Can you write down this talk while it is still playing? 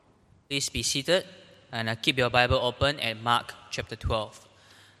Please be seated and keep your Bible open at Mark chapter 12.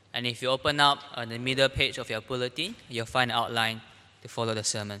 And if you open up on the middle page of your bulletin, you'll find an outline to follow the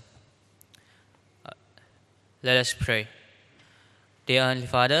sermon. Let us pray. Dear Heavenly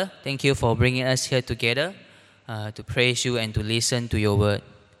Father, thank you for bringing us here together to praise you and to listen to your word.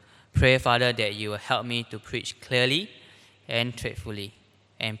 Pray, Father, that you will help me to preach clearly and truthfully.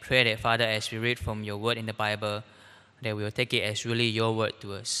 And pray that, Father, as we read from your word in the Bible, that we will take it as really your word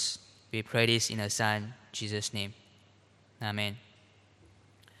to us. We pray this in the Son, Jesus' name. Amen.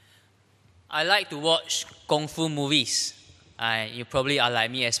 I like to watch Kung Fu movies. You probably are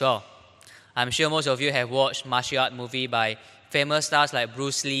like me as well. I'm sure most of you have watched martial art movie by famous stars like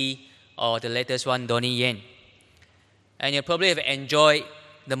Bruce Lee or the latest one, Donnie Yen. And you probably have enjoyed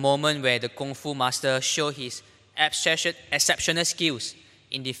the moment where the Kung Fu master showed his exceptional skills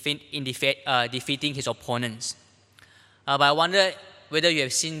in defeating his opponents. But I wonder whether you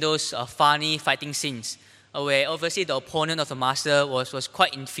have seen those funny fighting scenes where obviously the opponent of the master was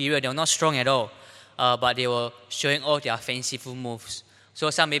quite inferior. They were not strong at all, but they were showing all their fanciful moves. So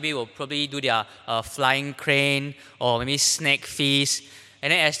some maybe will probably do their flying crane or maybe snake feast.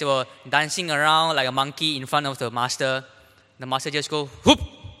 And then as they were dancing around like a monkey in front of the master just go whoop,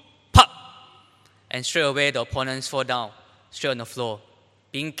 pop, and straight away the opponents fall down straight on the floor,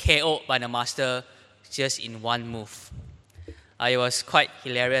 being KO'd by the master just in one move. It was quite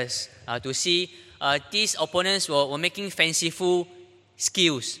hilarious to see these opponents were making fanciful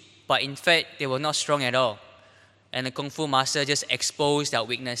skills, but in fact they were not strong at all. And the Kung Fu master just exposed their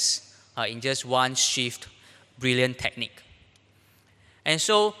weakness in just one swift, brilliant technique. And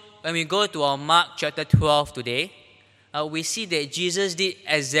so when we go to our Mark chapter 12 today, we see that Jesus did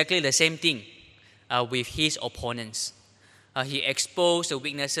exactly the same thing with his opponents. He exposed the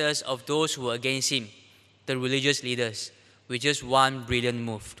weaknesses of those who were against him, the religious leaders, with just one brilliant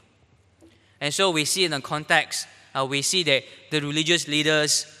move. And so we see in the context, we see that the religious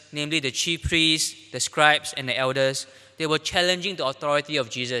leaders, namely the chief priests, the scribes, and the elders, they were challenging the authority of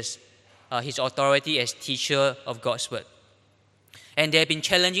Jesus, his authority as teacher of God's word. And they have been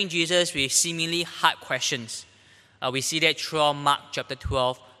challenging Jesus with seemingly hard questions. We see that throughout Mark chapter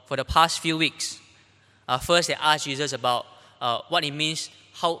 12 for the past few weeks. First, they asked Jesus about what it means,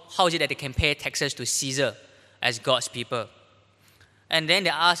 how is it that they can pay taxes to Caesar as God's people. And then they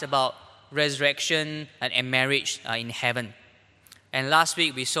asked about resurrection and marriage in heaven. And last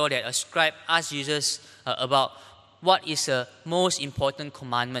week we saw that a scribe asked Jesus about what is the most important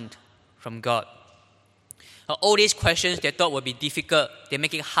commandment from God. All these questions they thought would be difficult, they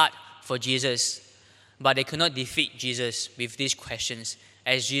make it hard for Jesus, but they could not defeat Jesus with these questions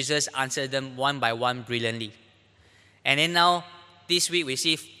as Jesus answered them one by one brilliantly. And then now, this week we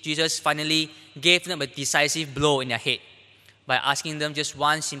see Jesus finally gave them a decisive blow in their head by asking them just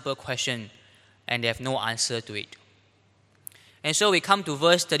one simple question, and they have no answer to it. And so we come to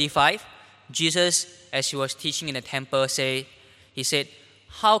verse 35. Jesus, as he was teaching in the temple, he said,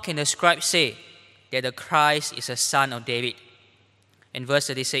 "How can the scribes say that the Christ is a son of David?" In verse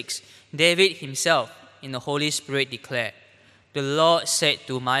 36, David himself in the Holy Spirit declared, "The Lord said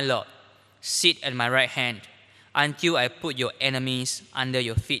to my Lord, sit at my right hand until I put your enemies under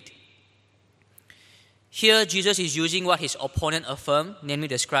your feet." Here, Jesus is using what his opponent affirmed, namely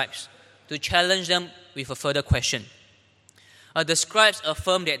the scribes, to challenge them with a further question. The scribes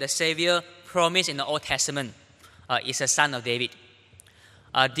affirmed that the Savior promised in the Old Testament is a son of David.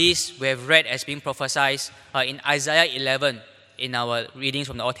 This we have read as being prophesied in Isaiah 11 in our readings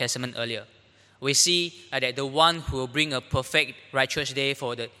from the Old Testament earlier. We see that the one who will bring a perfect righteous day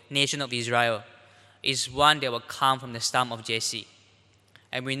for the nation of Israel is one that will come from the stump of Jesse.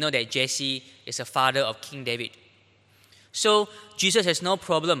 And we know that Jesse is the father of King David. So Jesus has no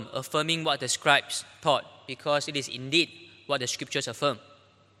problem affirming what the scribes taught because it is indeed what the scriptures affirm.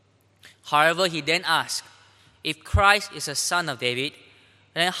 However, he then asks, if Christ is a son of David,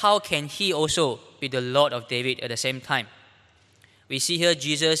 then how can he also be the Lord of David at the same time? We see here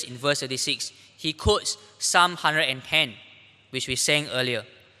Jesus in verse 36, he quotes Psalm 110, which we sang earlier.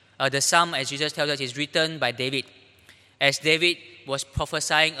 The psalm, as Jesus tells us, is written by David, as David was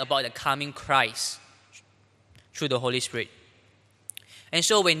prophesying about the coming Christ through the Holy Spirit. And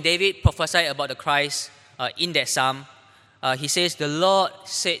so when David prophesied about the Christ in that psalm, he says, "The Lord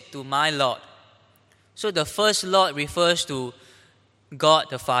said to my Lord." So the first Lord refers to God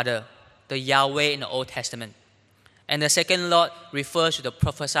the Father, the Yahweh in the Old Testament. And the second Lord refers to the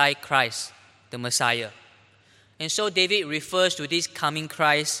prophesied Christ, the Messiah. And so David refers to this coming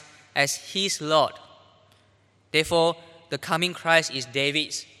Christ as his Lord. Therefore, the coming Christ is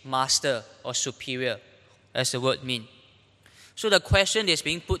David's master or superior, as the word means. So the question that's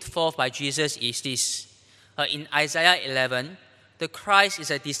being put forth by Jesus is this. In Isaiah 11, the Christ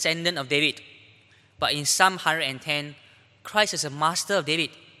is a descendant of David. But in Psalm 110, Christ is a master of David.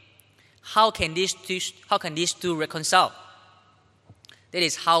 How can these two reconcile? That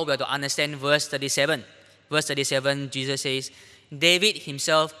is how we are to understand verse 37. Verse 37, Jesus says, David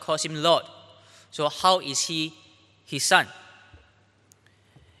himself calls him Lord. So how is he his son?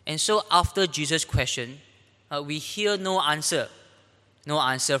 And so after Jesus' question, we hear no answer. No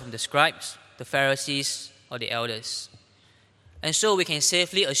answer from the scribes, the Pharisees, or the elders. And so we can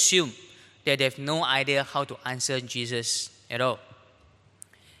safely assume that they have no idea how to answer Jesus at all.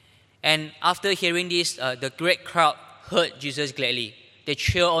 And after hearing this, the great crowd heard Jesus gladly. They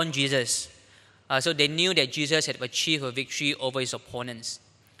cheered on Jesus. So they knew that Jesus had achieved a victory over his opponents.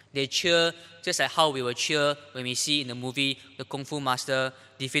 They cheer just like how we will cheer when we see in the movie the Kung Fu Master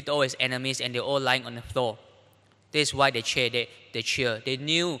defeat all his enemies and they're all lying on the floor. This is why they cheer. They cheer. They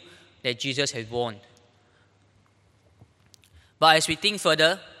knew that Jesus had won. But as we think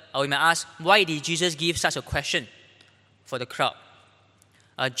further, we may ask, why did Jesus give such a question for the crowd?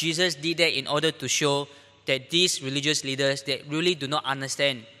 Jesus did that in order to show that these religious leaders, they really do not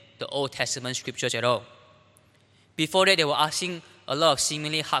understand the Old Testament scriptures at all. Before that, they were asking a lot of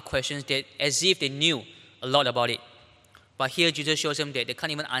seemingly hard questions that, as if they knew a lot about it. But here Jesus shows them that they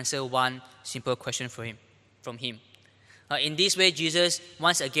can't even answer one simple question from him. In this way, Jesus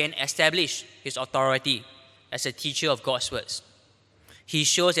once again established his authority as a teacher of God's words. He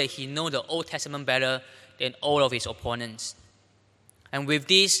shows that he knows the Old Testament better than all of his opponents. And with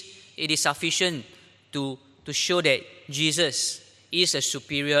this, it is sufficient to show that Jesus is a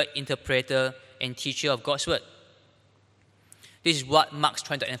superior interpreter and teacher of God's word. This is what Mark's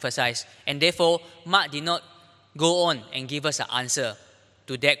trying to emphasize. And therefore, Mark did not go on and give us an answer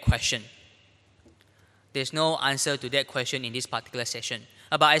to that question. There's no answer to that question in this particular session.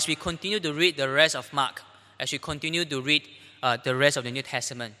 But as we continue to read the rest of Mark, as we continue to read the rest of the New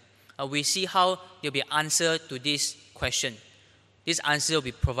Testament, we see how there will be an answer to this question. This answer will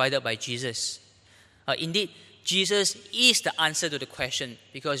be provided by Jesus. Indeed, Jesus is the answer to the question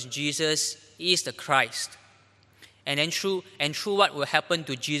because Jesus is the Christ. And then through what will happen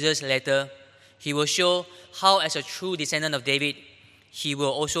to Jesus later, he will show how as a true descendant of David, he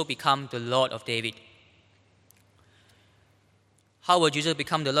will also become the Lord of David. How will Jesus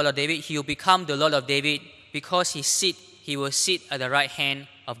become the Lord of David? He will become the Lord of David because he will sit at the right hand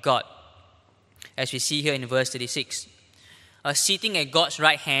of God. As we see here in verse 36. Sitting at God's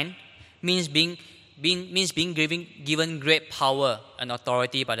right hand means being given great power and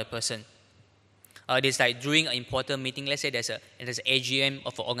authority by the person. It is like during an important meeting, let's say there's an AGM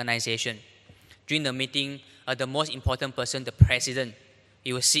of an organization. During the meeting, the most important person, the president,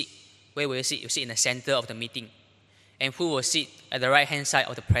 he will sit. Where will he sit? He will sit in the center of the meeting. And who will sit at the right-hand side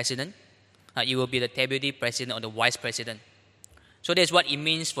of the president? It will be the deputy president or the vice president. So that's what it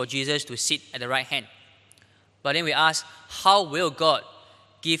means for Jesus to sit at the right hand. But then we ask, how will God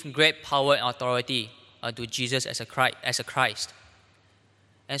give great power and authority to Jesus as a Christ?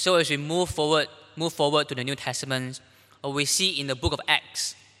 And so as we move forward to the New Testament, we see in the book of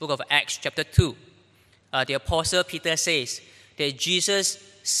Acts chapter 2, the Apostle Peter says that Jesus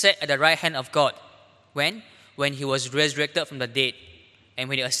sat at the right hand of God when he was resurrected from the dead and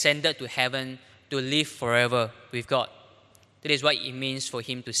when he ascended to heaven to live forever with God. That is what it means for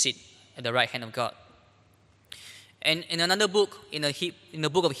him to sit at the right hand of God. And in another book, in the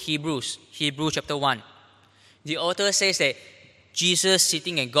book of Hebrews chapter 1, the author says that Jesus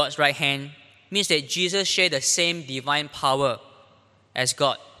sitting at God's right hand means that Jesus shared the same divine power as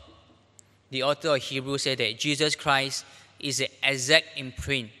God. The author of Hebrews said that Jesus Christ is the exact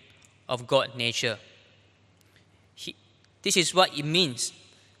imprint of God's nature. This is what it means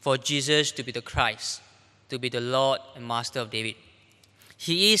for Jesus to be the Christ, to be the Lord and Master of David.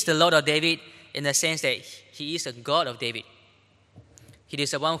 He is the Lord of David in the sense that he is the God of David. He is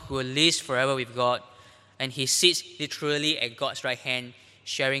the one who lives forever with God, and he sits literally at God's right hand,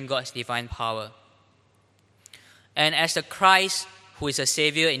 sharing God's divine power. And as the Christ who is a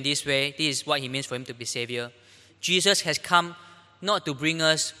Savior in this way, this is what he means for him to be Savior. Jesus has come not to bring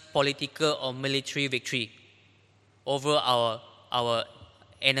us political or military victory over our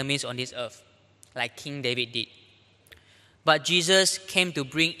enemies on this earth, like King David did. But Jesus came to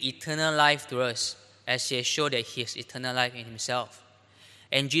bring eternal life to us, as he has shown that he has eternal life in himself.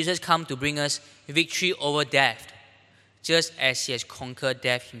 And Jesus came to bring us victory over death, just as he has conquered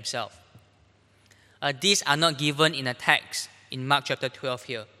death himself. These are not given in a text in Mark chapter 12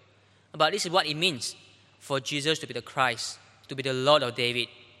 here. But this is what it means for Jesus to be the Christ, to be the Lord of David.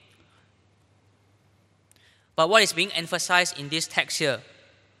 But what is being emphasized in this text here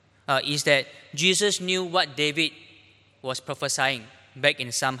is that Jesus knew what David was prophesying back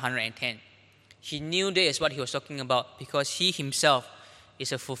in Psalm 110. He knew that is what he was talking about because he himself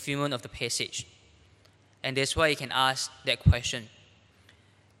is a fulfillment of the passage. And that's why he can ask that question.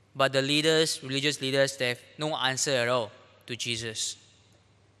 But the leaders, religious leaders, they have no answer at all to Jesus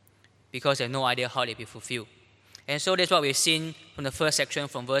because they have no idea how they be fulfilled. And so that's what we've seen from the first section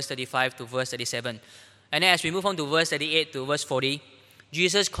from verse 35 to verse 37. And then as we move on to verse 38 to verse 40,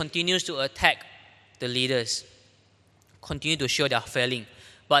 Jesus continues to attack the leaders, continue to show their failing.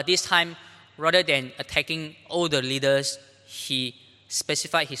 But this time, rather than attacking all the leaders, he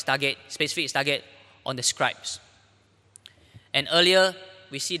specified his target on the scribes. And earlier,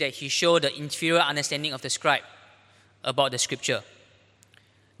 we see that he showed the inferior understanding of the scribe about the scripture.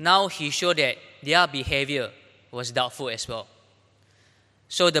 Now he showed that their behavior was doubtful as well.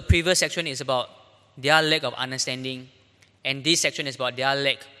 So the previous section is about their lack of understanding, and this section is about their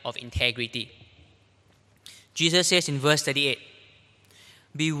lack of integrity. Jesus says in verse 38,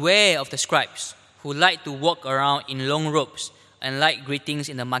 "Beware of the scribes who like to walk around in long robes and like greetings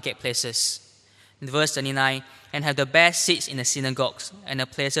in the marketplaces." In verse 39, "and have the best seats in the synagogues and the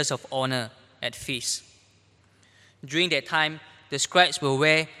places of honor at feasts." During that time, the scribes will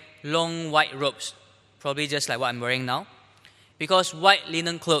wear long white robes, probably just like what I'm wearing now, because white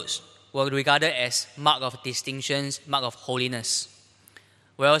linen clothes were regarded as mark of distinctions, mark of holiness,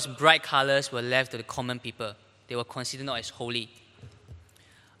 whereas bright colors were left to the common people. They were considered not as holy.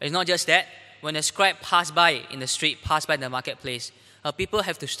 It's not just that. When a scribe passed by in the street, passed by in the marketplace, people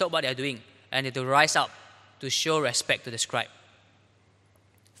have to stop what they are doing and they have to rise up to show respect to the scribe.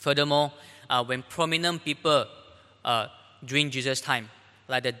 Furthermore, when prominent people during Jesus' time,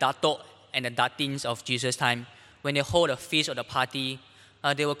 like the dato and the datins of Jesus' time, when they hold a feast or a party,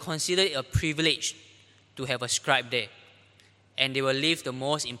 they were considered a privilege to have a scribe there. And they will leave the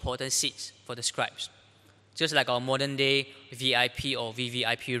most important seats for the scribes, just like our modern day VIP or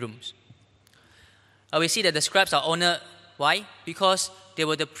VVIP rooms. We see that the scribes are honored. Why? Because they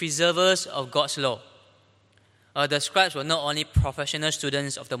were the preservers of God's law. The scribes were not only professional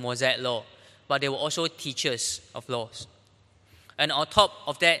students of the Mosaic law, but they were also teachers of laws. And on top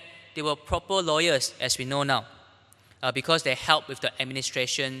of that, they were proper lawyers, as we know now, because they helped with the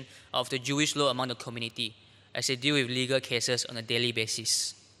administration of the Jewish law among the community as they deal with legal cases on a daily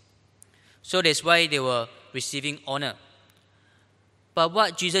basis. So that's why they were receiving honor. But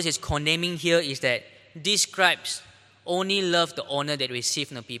what Jesus is condemning here is that these scribes only love the honor that they receive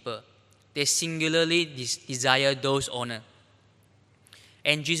from the people. They singularly desire those honor.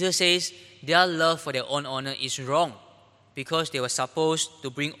 And Jesus says their love for their own honor is wrong because they were supposed to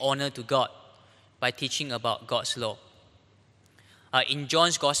bring honor to God by teaching about God's law. In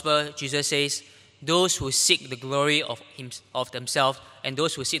John's Gospel, Jesus says, those who seek the glory of themselves and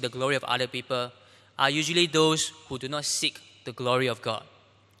those who seek the glory of other people are usually those who do not seek the glory of God.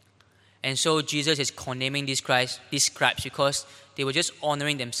 And so Jesus is condemning these scribes because they were just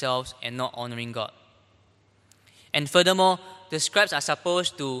honoring themselves and not honoring God. And furthermore, the scribes are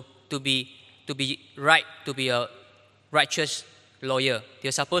supposed to be a righteous lawyer.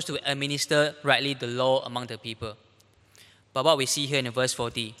 They're supposed to administer rightly the law among the people. But what we see here in verse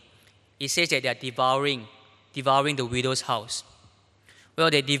 40, it says that they are devouring the widow's house. Well,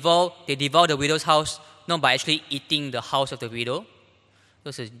 they devour the widow's house not by actually eating the house of the widow.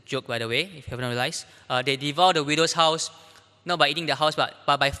 That's a joke, by the way, if you haven't realized. They devour the widow's house not by eating the house, but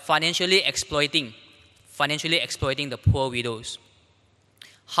by financially exploiting the poor widows.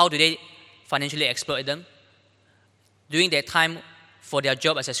 How do they financially exploit them? During their time for their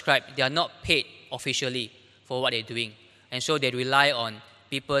job as a scribe, they are not paid officially for what they're doing. And so they rely on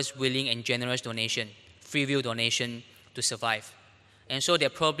people's willing and generous donation, free will donation to survive. And so they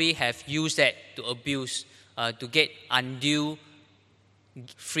probably have used that to abuse, to get undue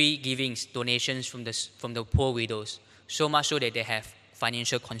free givings, donations from the poor widows, so much so that they have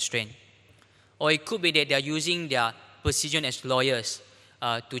financial constraint. Or it could be that they are using their position as lawyers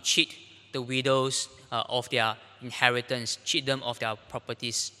to cheat the widows of their inheritance, cheat them of their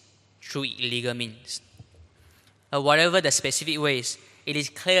properties through illegal means. Whatever the specific ways, it is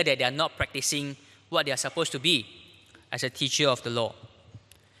clear that they are not practicing what they are supposed to be as a teacher of the law.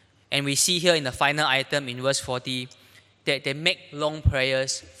 And we see here in the final item in verse 40 that they make long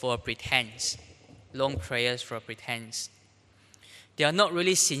prayers for a pretense. Long prayers for a pretense. They are not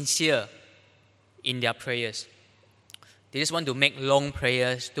really sincere in their prayers. They just want to make long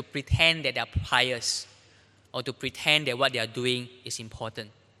prayers to pretend that they are pious or to pretend that what they are doing is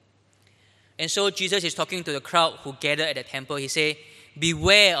important. And so Jesus is talking to the crowd who gathered at the temple. He said,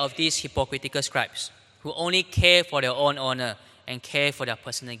 beware of these hypocritical scribes. who only care for their own honor and care for their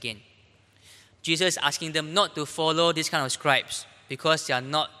personal gain. Jesus is asking them not to follow these kind of scribes because they are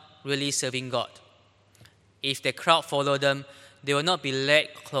not really serving God. If the crowd follow them, they will not be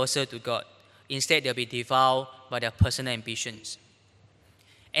led closer to God. Instead, they'll be devoured by their personal ambitions.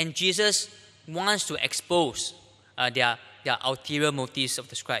 And Jesus wants to expose their ulterior motives of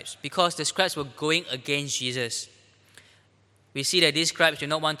the scribes, because the scribes were going against Jesus. We see that these scribes do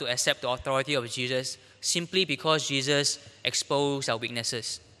not want to accept the authority of Jesus simply because Jesus exposed our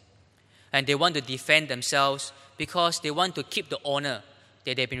weaknesses. And they want to defend themselves because they want to keep the honor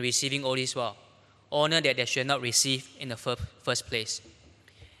that they've been receiving all this while, honor that they should not receive in the first place.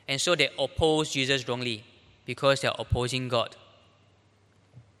 And so they oppose Jesus wrongly because they are opposing God.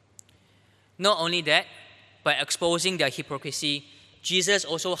 Not only that, by exposing their hypocrisy, Jesus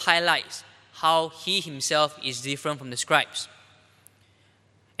also highlights how he himself is different from the scribes.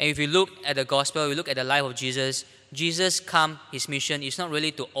 And if we look at the gospel, we look at the life of Jesus, his mission is not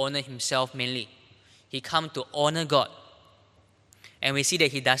really to honor himself mainly. He comes to honor God. And we see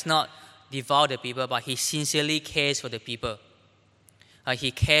that he does not devour the people, but he sincerely cares for the people.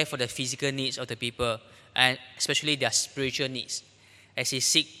 He cares for the physical needs of the people, and especially their spiritual needs, as he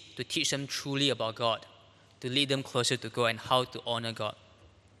seeks to teach them truly about God, to lead them closer to God and how to honor God.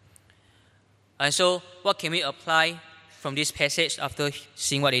 And so, what can we apply from this passage after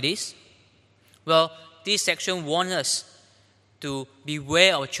seeing what it is? Well, this section warns us to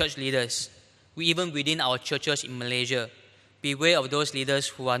beware of church leaders, even within our churches in Malaysia. Beware of those leaders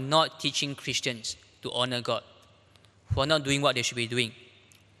who are not teaching Christians to honor God, who are not doing what they should be doing.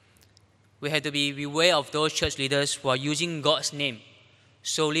 We have to be beware of those church leaders who are using God's name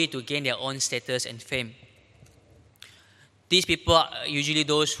solely to gain their own status and fame. These people are usually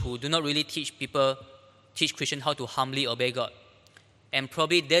those who do not really teach Christians how to humbly obey God. And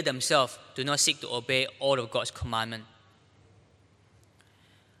probably they themselves do not seek to obey all of God's commandments.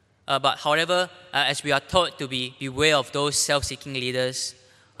 But however, as we are taught to beware of those self-seeking leaders,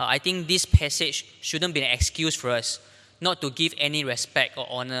 I think this passage shouldn't be an excuse for us not to give any respect or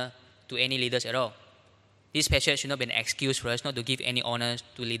honor to any leaders at all. This passage should not be an excuse for us not to give any honor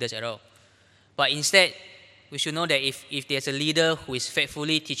to leaders at all. But instead, we should know that if there's a leader who is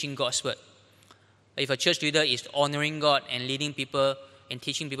faithfully teaching God's word, if a church leader is honoring God and leading people and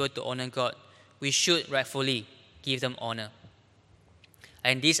teaching people to honor God, we should rightfully give them honor.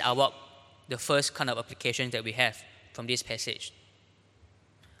 And these are the first kind of applications that we have from this passage.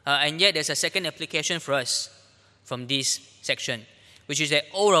 And yet there's a second application for us from this section, which is that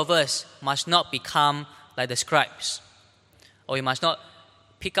all of us must not become like the scribes, or we must not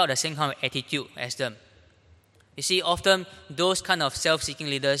pick out the same kind of attitude as them. You see, often those kind of self-seeking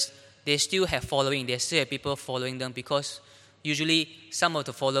leaders, they still have following, they still have people following them, because usually some of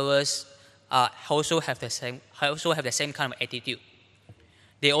the followers also have the same kind of attitude.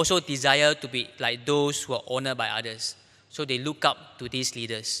 They also desire to be like those who are honored by others. So they look up to these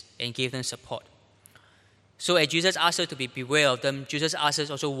leaders and give them support. So as Jesus asks us to beware of them, Jesus asks us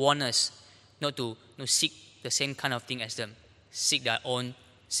also warn us not to seek the same kind of thing as them, seek their own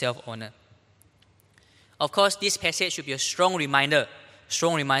self-honor. Of course, this passage should be a strong reminder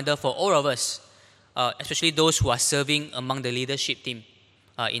for all of us, especially those who are serving among the leadership team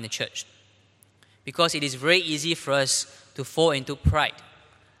in the church. Because it is very easy for us to fall into pride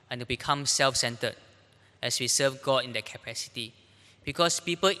and to become self-centered as we serve God in that capacity. Because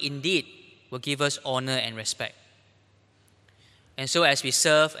people indeed will give us honor and respect. And so as we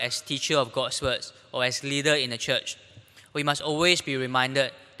serve as teacher of God's words or as leader in the church, we must always be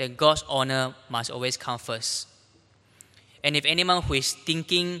reminded that God's honor must always come first. And if anyone who is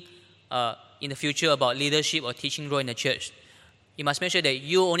thinking in the future about leadership or teaching role in the church, you must make sure that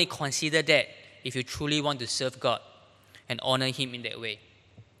you only consider that if you truly want to serve God and honor Him in that way.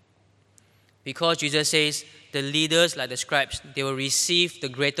 Because Jesus says the leaders like the scribes, they will receive the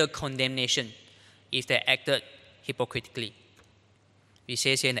greater condemnation if they acted hypocritically. He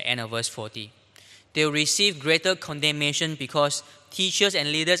says here in the end of verse 40. They will receive greater condemnation because teachers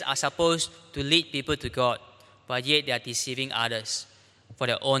and leaders are supposed to lead people to God, but yet they are deceiving others for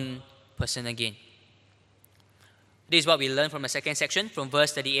their own personal gain. This is what we learn from the second section, from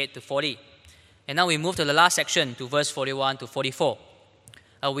verse 38 to 40. And now we move to the last section, to verse 41 to 44.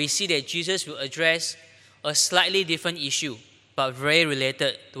 We see that Jesus will address a slightly different issue, but very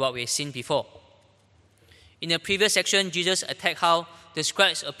related to what we have seen before. In the previous section, Jesus attacked how the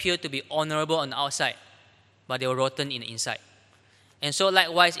scribes appeared to be honorable on the outside, but they were rotten in the inside. And so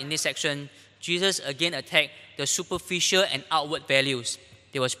likewise in this section, Jesus again attacked the superficial and outward values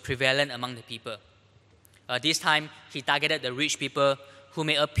that was prevalent among the people. This time, he targeted the rich people who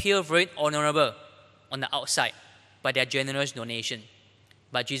may appear very honorable, on the outside by their generous donation.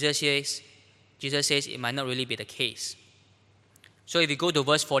 But Jesus says it might not really be the case. So if you go to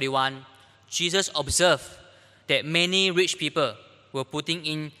verse 41, Jesus observed that many rich people were putting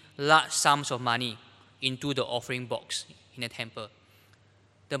in large sums of money into the offering box in the temple.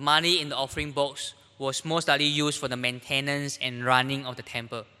 The money in the offering box was most likely used for the maintenance and running of the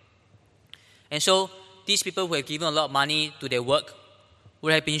temple. And so these people who have given a lot of money to their work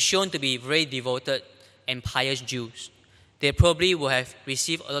would have been shown to be very devoted and pious Jews. They probably would have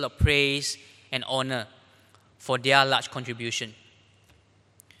received a lot of praise and honor for their large contribution.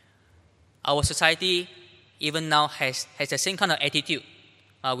 Our society even now has the same kind of attitude.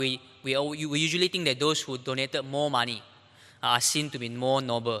 We usually think that those who donated more money are seen to be more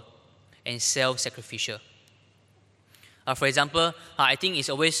noble and self-sacrificial. For example, I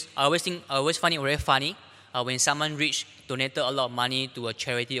always find it very funny when someone rich donated a lot of money to a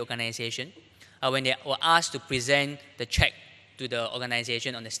charity organization. When they were asked to present the check to the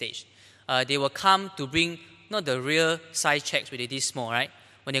organization on the stage, they will come to bring not the real size checks, which is this small, right?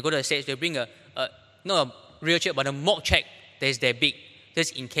 When they go to the stage, they bring not a real check, but a mock check that is that big,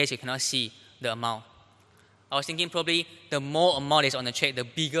 just in case you cannot see the amount. I was thinking probably the more amount is on the check, the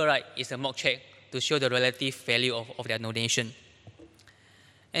bigger, right, is the mock check to show the relative value of their donation.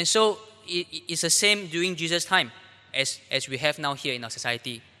 And so it's the same during Jesus' time as we have now here in our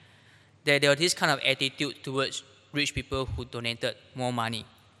society. There was this kind of attitude towards rich people who donated more money.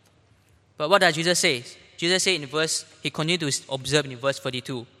 But what does Jesus say? Jesus said he continued to observe in verse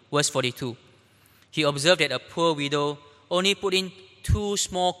 42. He observed that a poor widow only put in 2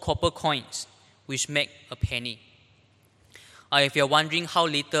 small copper coins, which make a penny. If you're wondering how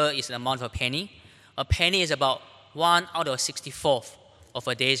little is the amount of a penny is about 1 out of 64th of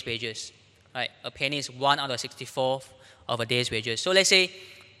a day's wages. Right? A penny is 1 out of 64th of a day's wages. So let's say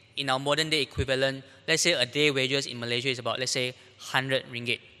in our modern day equivalent, let's say a day wages in Malaysia is about, let's say, 100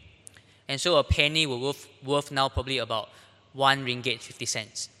 ringgit. And so a penny will worth now probably about 1 ringgit 50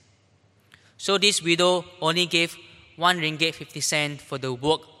 cents. So this widow only gave 1 ringgit 50 cents for the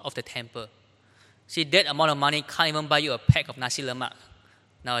work of the temple. See, that amount of money can't even buy you a pack of nasi lemak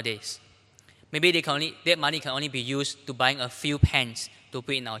nowadays. Maybe that money can only be used to buying a few pens to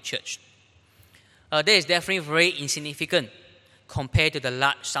put in our church. That is definitely very insignificant compared to the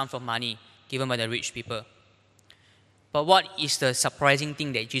large sums of money given by the rich people. But what is the surprising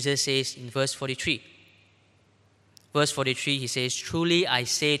thing that Jesus says in verse 43? Verse 43, he says, "Truly I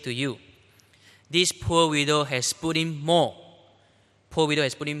say to you, this poor widow has put in more. Poor widow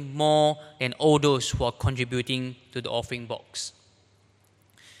has put in more than all those who are contributing to the offering box."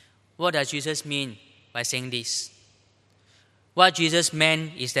 What does Jesus mean by saying this? What Jesus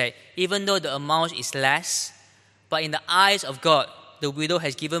meant is that even though the amount is less, but in the eyes of God, the widow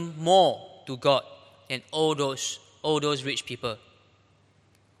has given more to God than all those rich people.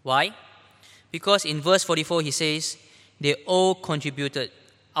 Why? Because in verse 44 he says, they all contributed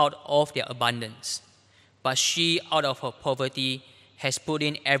out of their abundance, but she out of her poverty has put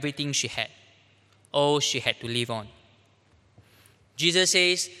in everything she had, all she had to live on. Jesus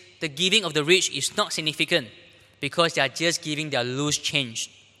says the giving of the rich is not significant because they are just giving their loose change.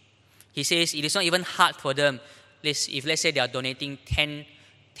 He says it is not even hard for them if let's say they are donating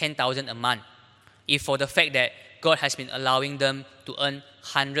 10,000 a month, if for the fact that God has been allowing them to earn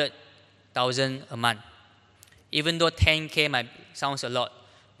 100,000 a month. Even though 10K might sound a lot,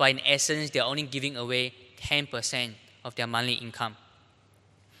 but in essence they are only giving away 10% of their monthly income.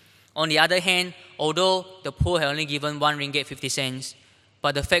 On the other hand, although the poor had only given 1 ringgit 50 cents,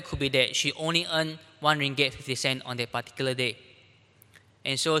 but the fact could be that she only earned 1 ringgit 50 cents on that particular day.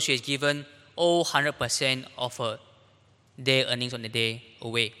 And so she has given all 100% of her day earnings on the day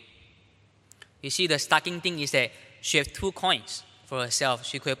away. You see, the starting thing is that she had 2 coins for herself.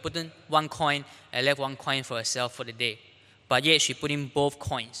 She could have put in 1 coin and left 1 coin for herself for the day. But yet she put in both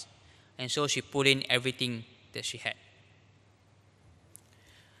coins. And so she put in everything that she had.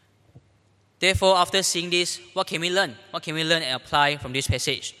 Therefore, after seeing this, what can we learn? What can we learn and apply from this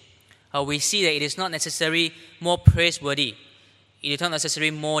passage? We see that it is not necessarily more praiseworthy. It is not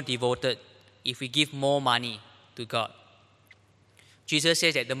necessarily more devoted if we give more money to God. Jesus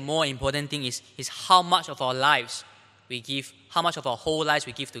says that the more important thing is how much of our lives we give, how much of our whole lives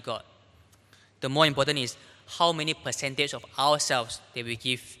we give to God. The more important is how many percentage of ourselves that we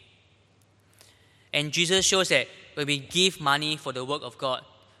give. And Jesus shows that when we give money for the work of God,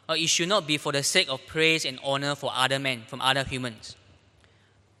 it should not be for the sake of praise and honor for other men, from other humans.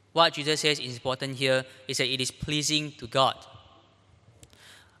 What Jesus says is important here is that it is pleasing to God.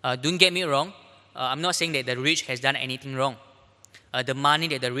 Don't get me wrong. I'm not saying that the rich has done anything wrong. The money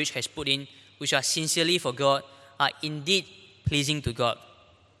that the rich has put in which are sincerely for God, are indeed pleasing to God.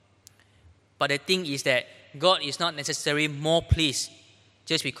 But the thing is that God is not necessarily more pleased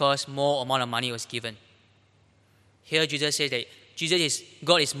just because more amount of money was given. Here Jesus says that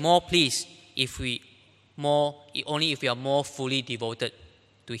God is more pleased only if we are more fully devoted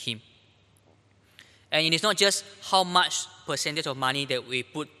to Him. And it is not just how much percentage of money that we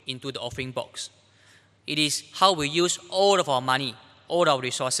put into the offering box. It is how we use all of our money, all our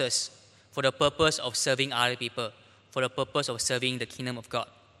resources for the purpose of serving other people, for the purpose of serving the kingdom of God.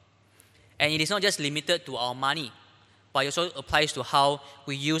 And it is not just limited to our money, but it also applies to how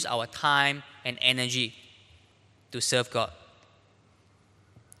we use our time and energy to serve God.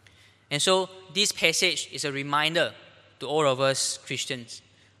 And so this passage is a reminder to all of us Christians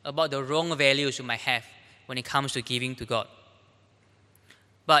about the wrong values we might have when it comes to giving to God.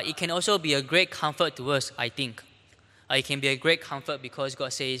 But it can also be a great comfort to us, I think. It can be a great comfort because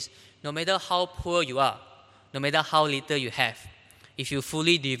God says, no matter how poor you are, no matter how little you have, if you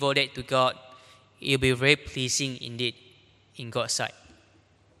fully devote it to God, it will be very pleasing indeed in God's sight.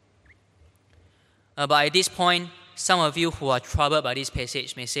 But at this point, some of you who are troubled by this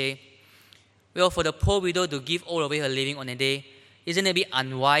passage may say, well, for the poor widow to give all away her living on a day, isn't it a bit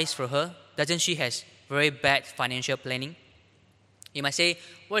unwise for her? Doesn't she have very bad financial planning? You might say,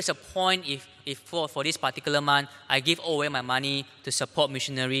 what is the point if for this particular month, I give all away my money to support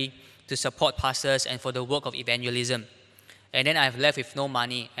missionary, to support pastors, and for the work of evangelism. And then I've left with no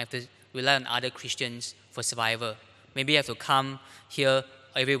money. I have to rely on other Christians for survival. Maybe I have to come here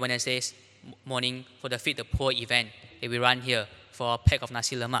every Wednesday morning for the Feed the Poor event that we run here for a pack of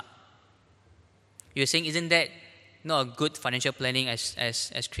nasi lemak. You're saying, isn't that not a good financial planning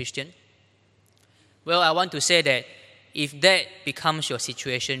as Christian? Well, I want to say that if that becomes your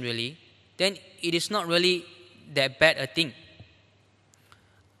situation really, then it is not really that bad a thing.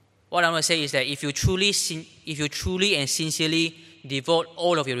 What I want to say is that if you truly and sincerely devote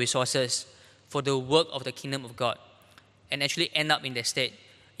all of your resources for the work of the kingdom of God and actually end up in that state,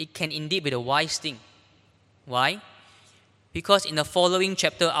 it can indeed be the wise thing. Why? Because in the following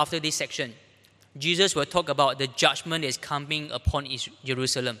chapter after this section, Jesus will talk about the judgment that is coming upon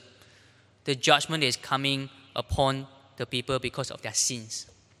Jerusalem. The judgment that is coming upon the people because of their sins.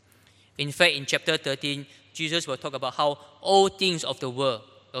 In fact, in chapter 13, Jesus will talk about how all things of the world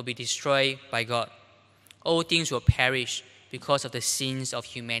will be destroyed by God. All things will perish because of the sins of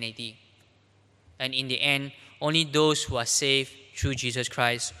humanity. And in the end, only those who are saved through Jesus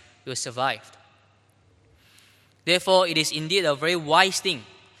Christ will survive. Therefore, it is indeed a very wise thing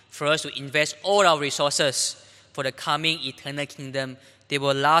for us to invest all our resources for the coming eternal kingdom that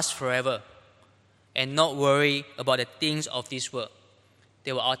will last forever and not worry about the things of this world.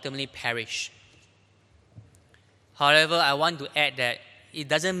 They will ultimately perish. However, I want to add that it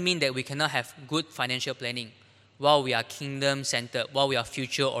doesn't mean that we cannot have good financial planning while we are kingdom-centered, while we are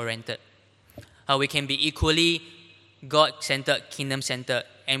future-oriented. We can be equally God-centered, kingdom-centered,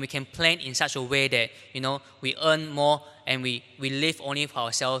 and we can plan in such a way that, we earn more and we live only for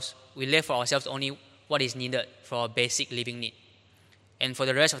ourselves. We live for ourselves only what is needed for our basic living need. And for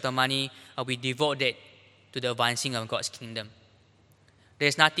the rest of the money, we devote it to the advancing of God's kingdom.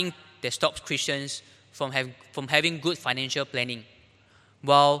 There's nothing that stops Christians from having good financial planning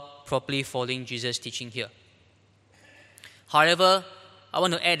while properly following Jesus' teaching here. However, I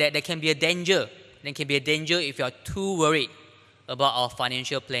want to add that there can be a danger. There can be a danger if you are too worried about our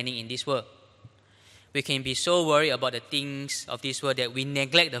financial planning in this world. We can be so worried about the things of this world that we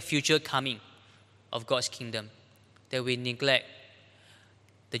neglect the future coming of God's kingdom, that we neglect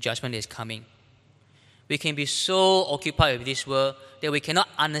the judgment that is coming. We can be so occupied with this world that we cannot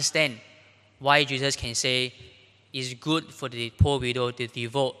understand why Jesus can say it's good for the poor widow to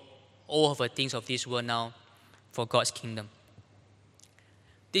devote all of the things of this world now for God's kingdom.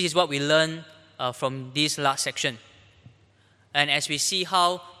 This is what we learn from this last section. And as we see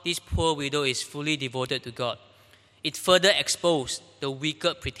how this poor widow is fully devoted to God, it further exposed the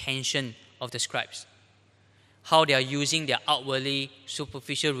wicked pretension of the scribes, how they are using their outwardly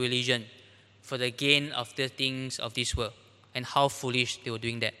superficial religion for the gain of the things of this world, and how foolish they were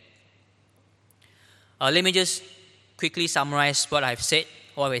doing that. Let me just quickly summarize what I've said,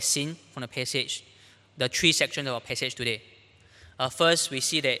 what we've seen from the passage, the three sections of our passage today. First, we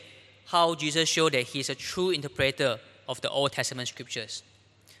see that how Jesus showed that he is a true interpreter of the Old Testament scriptures.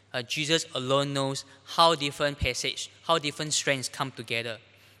 Jesus alone knows how different strands come together,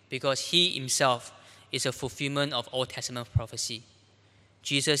 because he himself is a fulfillment of Old Testament prophecy.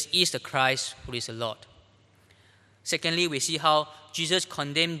 Jesus is the Christ who is the Lord. Secondly, we see how Jesus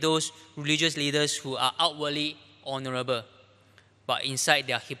condemned those religious leaders who are outwardly honorable, but inside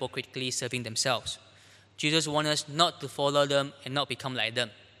they are hypocritically serving themselves. Jesus wants us not to follow them and not become like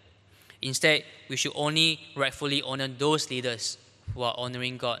them. Instead, we should only rightfully honor those leaders who are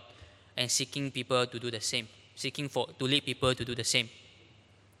honoring God and seeking people to do the same, to lead people to do the same.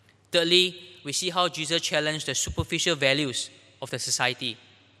 Thirdly, we see how Jesus challenged the superficial values of the society,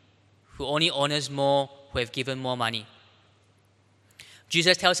 who only honors more who have given more money.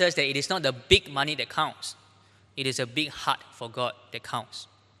 Jesus tells us that it is not the big money that counts. It is a big heart for God that counts.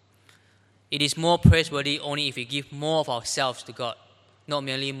 It is more praiseworthy only if we give more of ourselves to God, not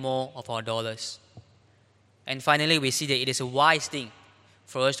merely more of our dollars. And finally, we see that it is a wise thing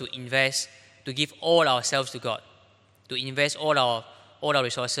for us to invest, to give all ourselves to God, to invest all our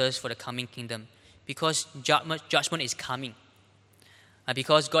resources for the coming kingdom, because judgment is coming. And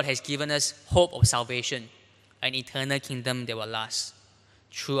because God has given us hope of salvation, an eternal kingdom that will last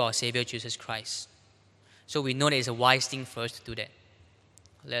through our Savior Jesus Christ. So we know that it's a wise thing for us to do that.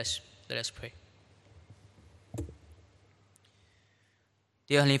 Let us pray.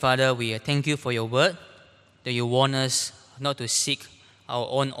 Dear Heavenly Father, we thank you for your word, that you warn us not to seek our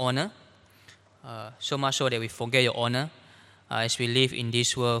own honor, so much so that we forget your honor as we live in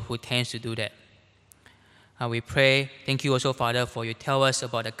this world who tends to do that. We pray, thank you also, Father, for you tell us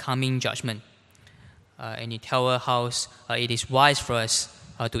about the coming judgment. And you tell us how it is wise for us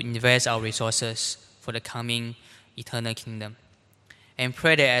to invest our resources for the coming eternal kingdom. And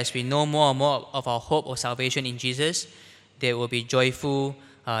pray that as we know more and more of our hope of salvation in Jesus, that we'll be joyful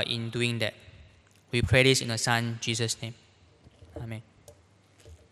in doing that. We pray this in the Son, Jesus' name. Amen.